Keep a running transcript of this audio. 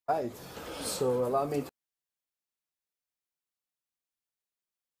Right. So allow me to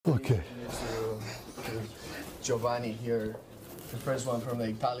Okay. introduce you to Giovanni here, the first one from the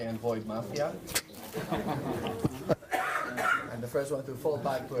Italian Void Mafia. And the first one to fall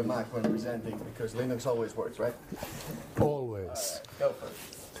back to a Mac when presenting, because Linux always works, right? Always. Go for it.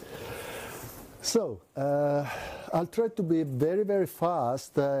 So, I'll try to be very, very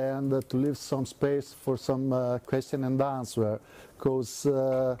fast and to leave some space for some question and answer, because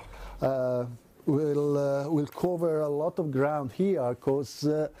we'll cover a lot of ground here, because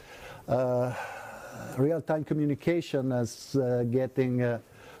real-time communication is getting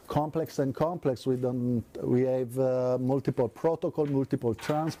complex and complex. We have multiple protocol, multiple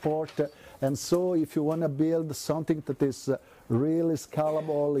transport, and so if you want to build something that is really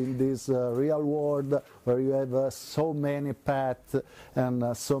scalable in this real world where you have so many paths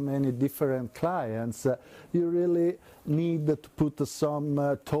and so many different clients, you really need to put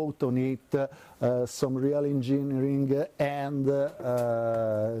some thought on it, some real engineering, and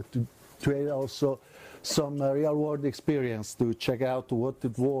to have also some real-world experience to check out what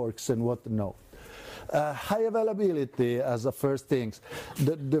it works and what no. High availability as a first thing.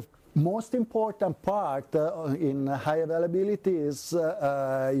 The most important part in high availability is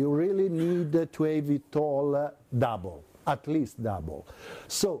you really need to have it all double, at least double.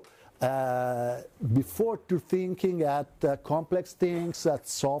 So before to thinking at complex things, at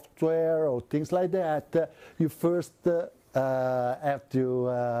software or things like that, you first have to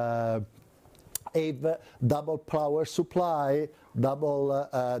have double power supply, double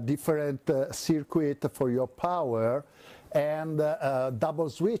different circuit for your power, and double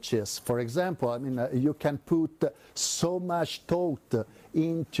switches. For example, I mean, you can put so much thought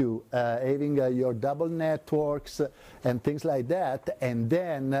into having your double networks and things like that, and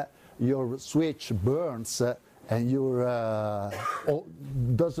then your switch burns and your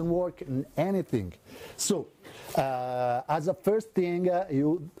doesn't work in anything. So as a first thing,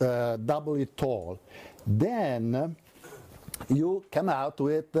 you double it all. Then you come out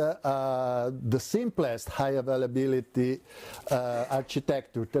with the simplest high availability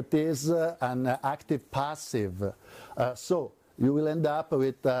architecture, that is an active passive. So you will end up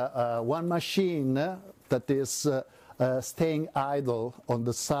with one machine that is staying idle on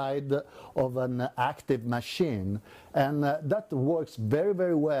the side of an active machine, and that works very,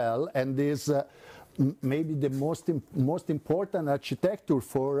 very well, and is maybe the most important architecture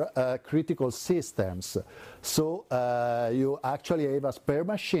for critical systems. So you actually have a spare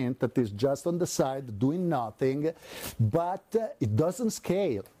machine that is just on the side doing nothing, but it doesn't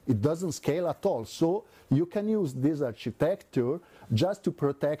scale. It doesn't scale at all. So you can use this architecture just to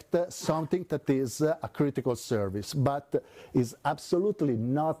protect something that is a critical service, but is absolutely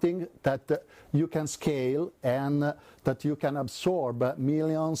nothing that you can scale and that you can absorb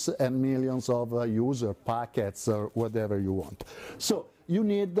millions and millions of user packets or whatever you want. So you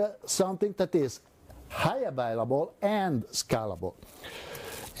need something that is high available and scalable.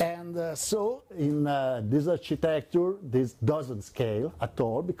 And so in this architecture, this doesn't scale at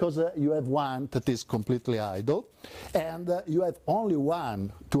all, because you have one that is completely idle, and you have only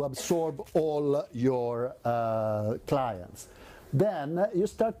one to absorb all your clients. Then you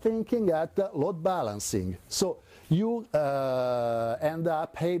start thinking at load balancing. So you end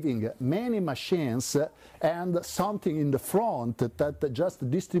up having many machines and something in the front that just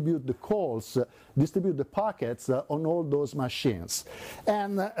distribute the calls, distribute the packets on all those machines.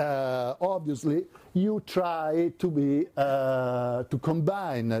 And obviously you try to be to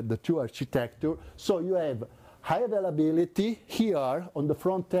combine the two architecture, so you have high availability here on the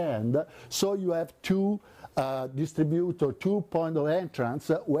front end, so you have two distributor, 2 point of entrance,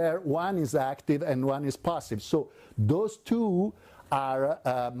 where one is active and one is passive. So those two are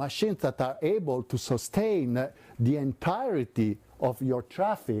machines that are able to sustain the entirety of your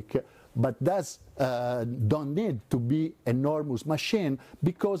traffic, but that don't need to be enormous machine,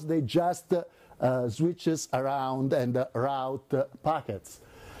 because they just switches around and route packets.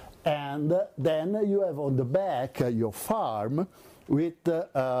 And then you have on the back your farm with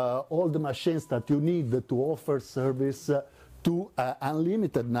all the machines that you need to offer service to an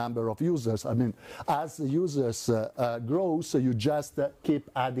unlimited number of users. I mean, as users grow, so you just keep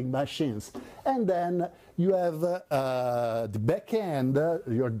adding machines. And then you have the back end,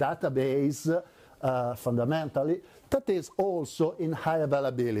 your database, fundamentally, that is also in high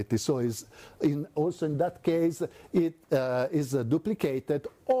availability. So also in that case, it is duplicated,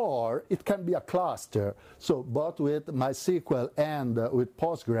 or it can be a cluster. So both with MySQL and with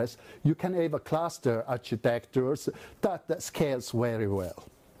Postgres, you can have a cluster architectures that scales very well.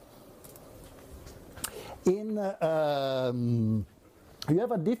 In you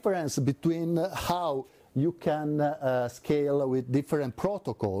have a difference between how you can scale with different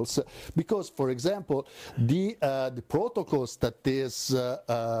protocols, because, for example, the protocols that is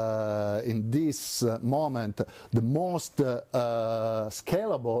in this moment the most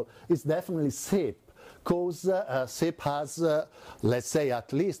scalable is definitely SIP, because SIP has, let's say,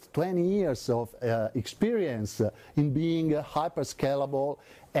 at least 20 years of experience in being hyper-scalable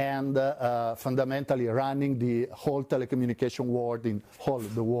and fundamentally running the whole telecommunication world in whole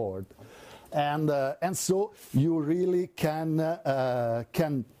the world. And so you really can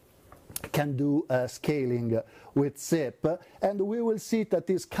do scaling with SIP, and we will see that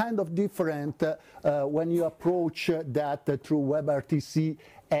it's kind of different when you approach that through WebRTC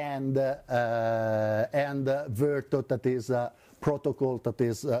and Verto, that is a protocol that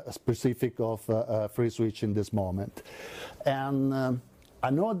is specific of FreeSWITCH in this moment. And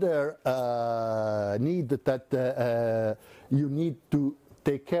another need that you need to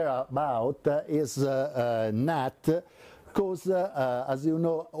take care about is NAT, because as you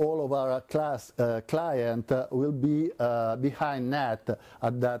know, all of our client will be behind NAT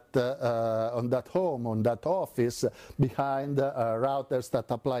at that on that home, on that office, behind routers that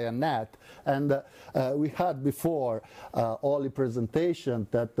apply a NAT. And we had before all the presentation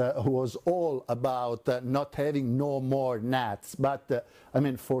that was all about not having no more NATs, but I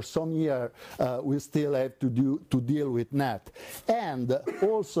mean, for some year we still have to deal with NAT. And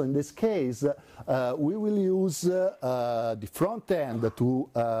also in this case, we will use the front end to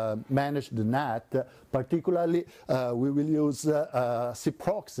manage the NAT. Particularly, we will use SIP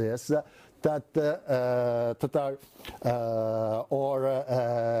proxies that are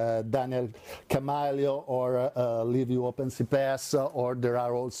or Daniel Camaglio or Livio OpenCPS, or there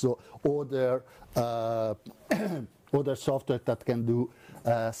are also other other software that can do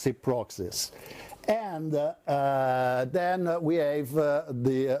SIP proxies. And then we have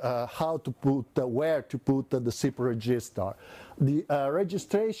the how to put, where to put the SIP register. The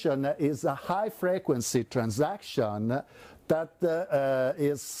registration is a high-frequency transaction that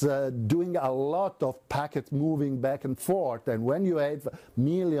is doing a lot of packet moving back and forth, and when you have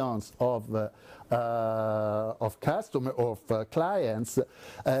millions of clients,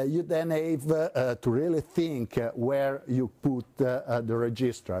 you then have to really think where you put the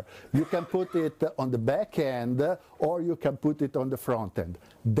register. You can put it on the back end, or you can put it on the front end.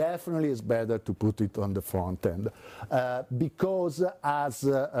 Definitely it's better to put it on the front end, because as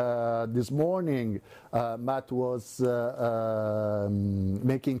this morning Matt was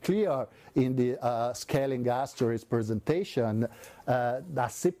making clear in the scaling asterisk presentation, the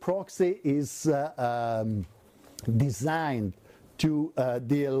SIP proxy is designed to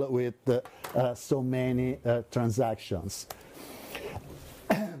deal with so many transactions.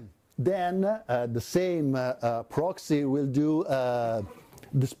 Then the same proxy will do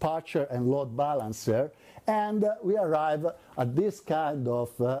dispatcher and load balancer, and we arrive at this kind of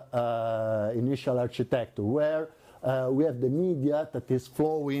initial architecture where we have the media that is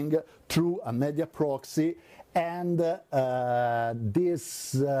flowing through a media proxy, and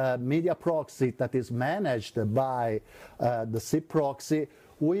this media proxy that is managed by the SIP proxy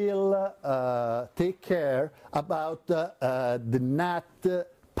will take care about the NAT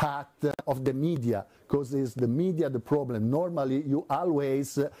path of the media, because it's the media the problem. Normally you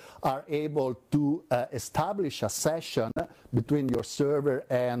always are able to establish a session between your server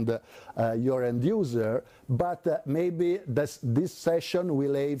and your end user, but maybe this session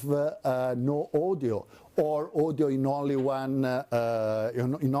will have no audio, or audio in only one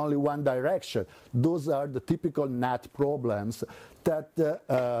direction. Those are the typical NAT problems that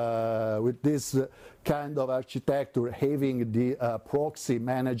with this kind of architecture, having the proxy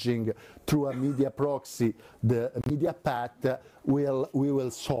managing through a media proxy the media path, we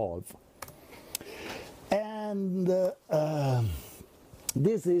will solve. And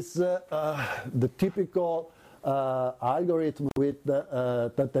this is the typical algorithm with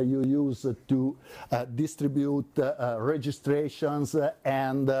that you use to distribute registrations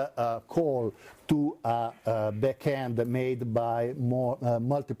and call to a backend made by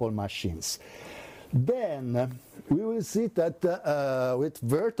multiple machines. Then we will see that with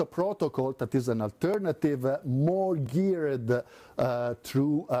Verto protocol, that is an alternative more geared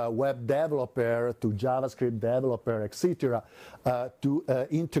through web developer, to JavaScript developer, etc., to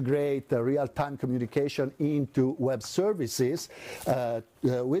integrate real-time communication into web services.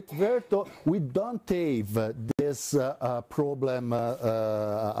 With Verto, we don't have this problem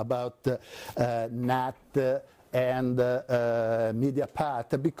about NAT and media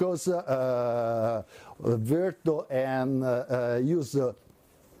path, because Verto and use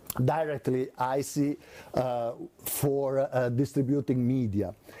directly IC for distributing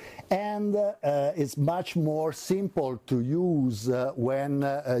media. And it's much more simple to use when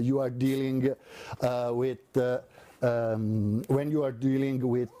you are dealing with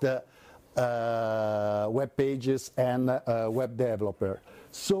web pages and web developer.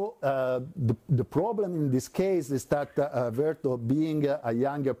 So the problem in this case is that Verto, being a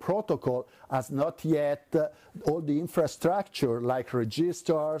younger protocol, has not yet all the infrastructure like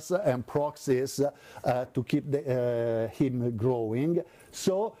registers and proxies to keep him growing.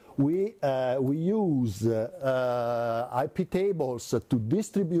 So we use IP tables to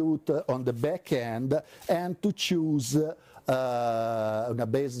distribute on the back end and to choose on the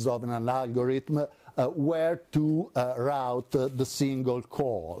basis of an algorithm where to route the single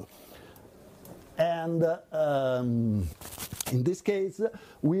call. And in this case,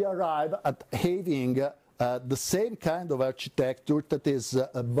 we arrive at having the same kind of architecture that is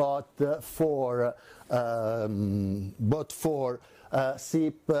bought for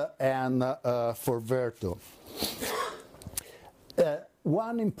SIP and for Verto.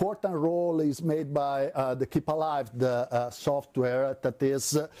 One important role is made by the Keep Alive, the software that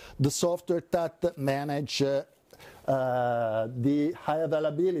is the software that manages the high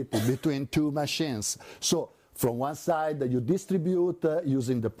availability between two machines. So from one side you distribute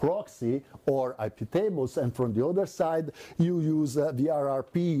using the proxy or IP tables, and from the other side you use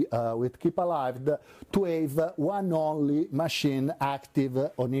VRRP with Keep Alive to have one only machine active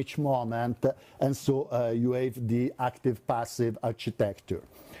on each moment, and so you have the active-passive architecture.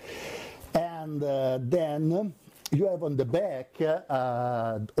 And then you have on the back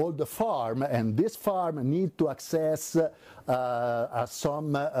all the farm, and this farm need to access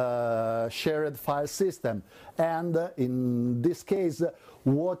some shared file system. And in this case,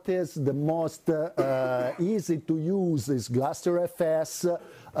 what is the most easy to use is GlusterFS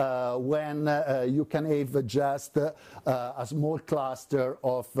when you can have just a small cluster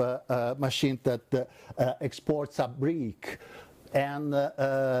of machine that exports a brick. And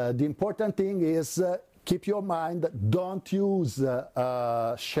the important thing is keep your mind, don't use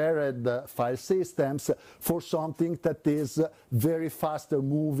shared file systems for something that is very faster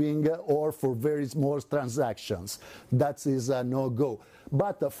moving or for very small transactions. That is a no-go.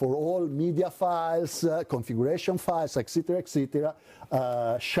 But for all media files, configuration files, etc.,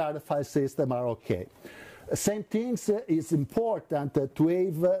 shared file systems are okay. Same things is important to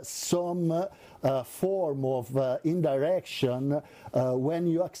have some form of indirection when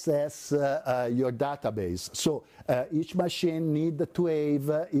you access your database. So each machine needs to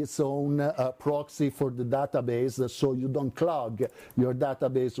have its own proxy for the database, so you don't clog your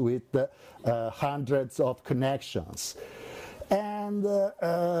database with hundreds of connections. And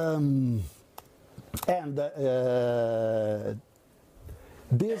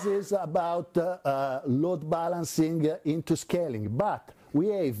this is about load balancing into scaling, but we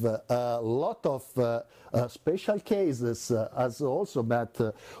have a lot of special cases, as also Matt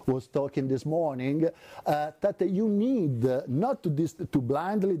was talking this morning, that you need not to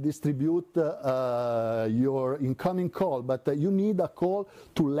blindly distribute your incoming call, but you need a call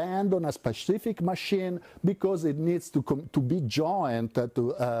to land on a specific machine because it needs to be joined at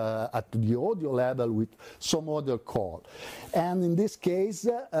the audio level with some other call. And in this case,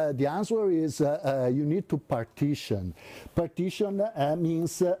 the answer is you need to partition. Partition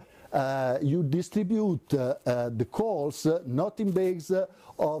means you distribute the calls not in base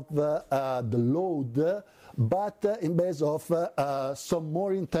of the load, but in base of some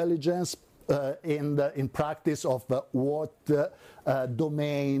more intelligence in practice of what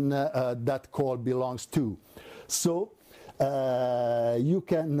domain that call belongs to. So you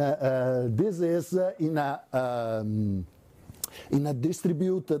can, this is in a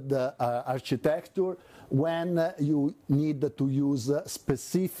distributed architecture when you need to use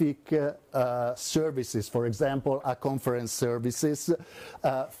specific services, for example, a conference services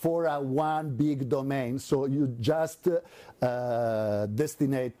for one big domain. So you just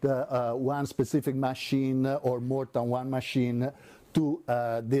destinate one specific machine or more than one machine to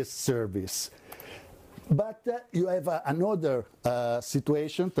this service. But you have another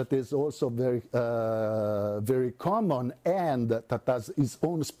situation that is also very, very common and that has its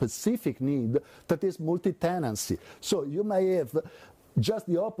own specific need, that is multi-tenancy. So you may have just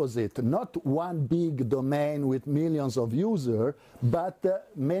the opposite, not one big domain with millions of users, but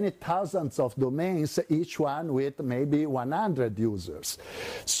many thousands of domains, each one with maybe 100 users.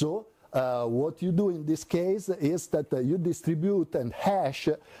 So what you do in this case is that you distribute and hash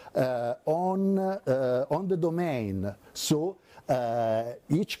on the domain. So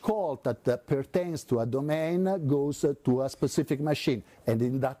each call that pertains to a domain goes to a specific machine, and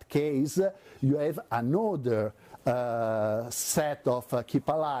in that case you have another set of keep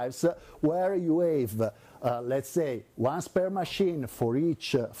alives where you have let's say one spare machine for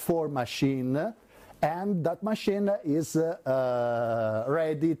each 4 machine, and that machine is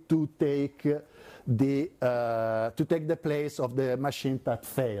ready to take the place of the machine that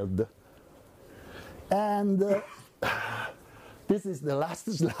failed. And this is the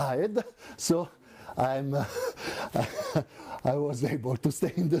last slide, so I was able to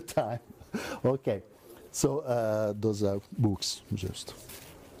stay in the time. Okay, so those are books, just.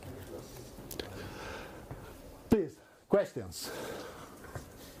 Please, questions?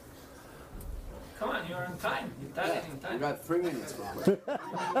 Come on, you're on time. Italian in time. You got 3 minutes, bro.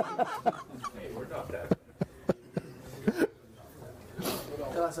 Hey, we're not that.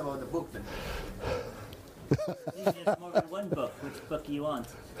 Tell us about the book then. There's more than one book. Which book do you want?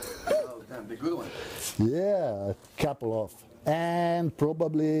 Oh, damn, the good one. Yeah, a couple of. And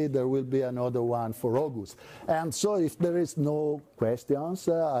probably there will be another one for August. And so if there is no questions,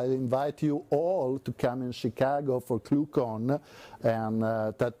 I invite you all to come in Chicago for ClueCon, and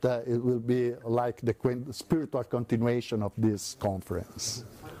that it will be like the spiritual continuation of this conference.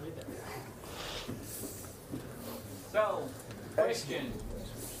 So, question.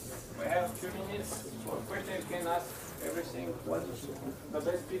 We have 2 minutes for questions. You can ask everything. What is the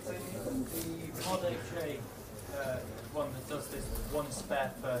best pizza in the modern trade? One that does this one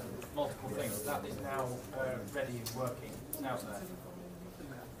spare for multiple things. That is now ready and working. It's out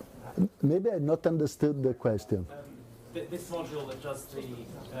there. Maybe I not understood the question. This module that does the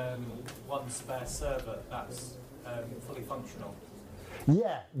one spare server, that's fully functional.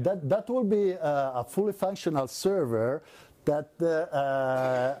 Yeah, that will be a fully functional server that,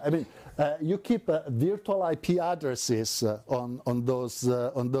 I mean, you keep virtual IP addresses on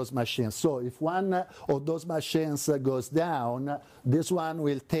those machines. So if one of those machines goes down, this one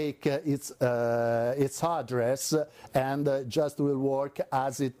will take its address and just will work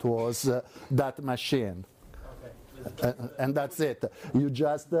as it was that machine. And that's it. You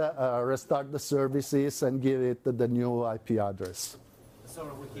just restart the services and give it the new IP address. Sort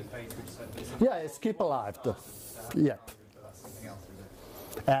of wiki page which said Yeah, it's keep alive. Yep.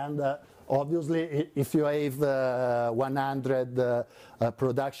 And obviously, if you have 100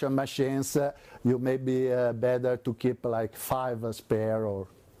 production machines, you may be better to keep like 5 spare or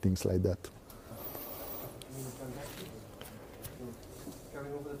things like that.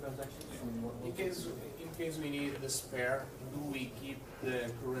 In case we need the spare, do we keep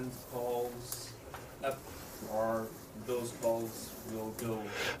the current calls up, or those calls will go?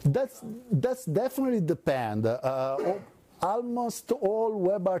 That's definitely depend. Almost all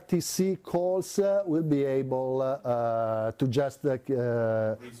WebRTC calls will be able to just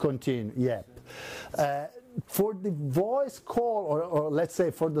continue. Yep. For the voice call, or let's say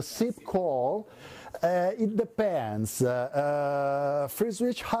for the SIP call, it depends.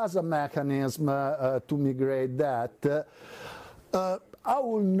 FreeSWITCH has a mechanism to migrate that. I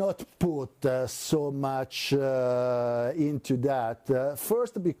will not put so much into that.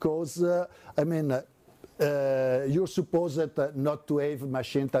 First, because I mean, you're supposed not to have a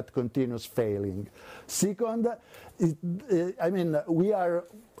machine that continues failing. Second, I mean, we are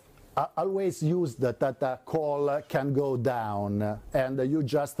always used that a call can go down and you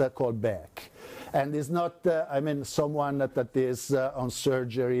just call back. And it's not, I mean, someone that is on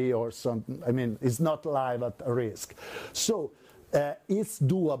surgery or something, I mean, is not live at risk. So it's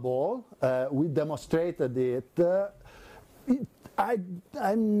doable. We demonstrated it.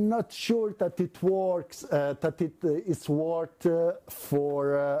 I'm not sure that it works, that it is worth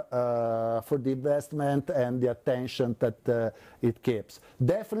for the investment and the attention that it keeps.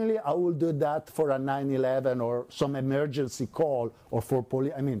 Definitely, I will do that for a 9/11 or some emergency call, or for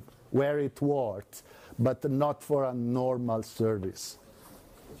I mean, where it works, but not for a normal service.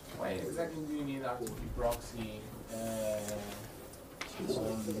 Why exactly do you need RTP proxy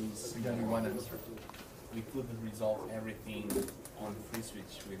on these? We could resolve everything on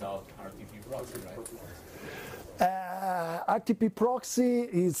FreeSWITCH without RTP proxy, right? RTP proxy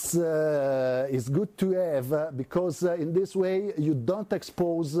is good to have because in this way you don't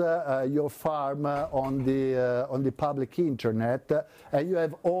expose your farm on the public internet, and you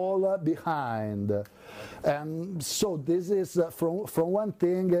have all behind. And so this is from one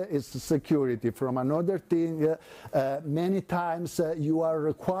thing is security. From another thing, many times you are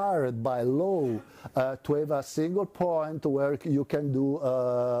required by law to have a single point where you can do,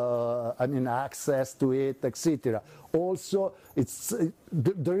 I mean, access to it, etc. Also,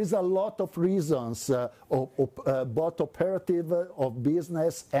 there is a lot of reasons, both operative of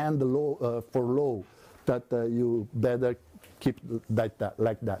business and law, for law, that you better keep like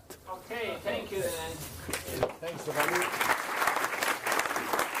that. Okay, thank you. Thanks, Giovanni.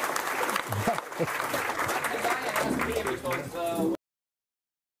 The guy asked me because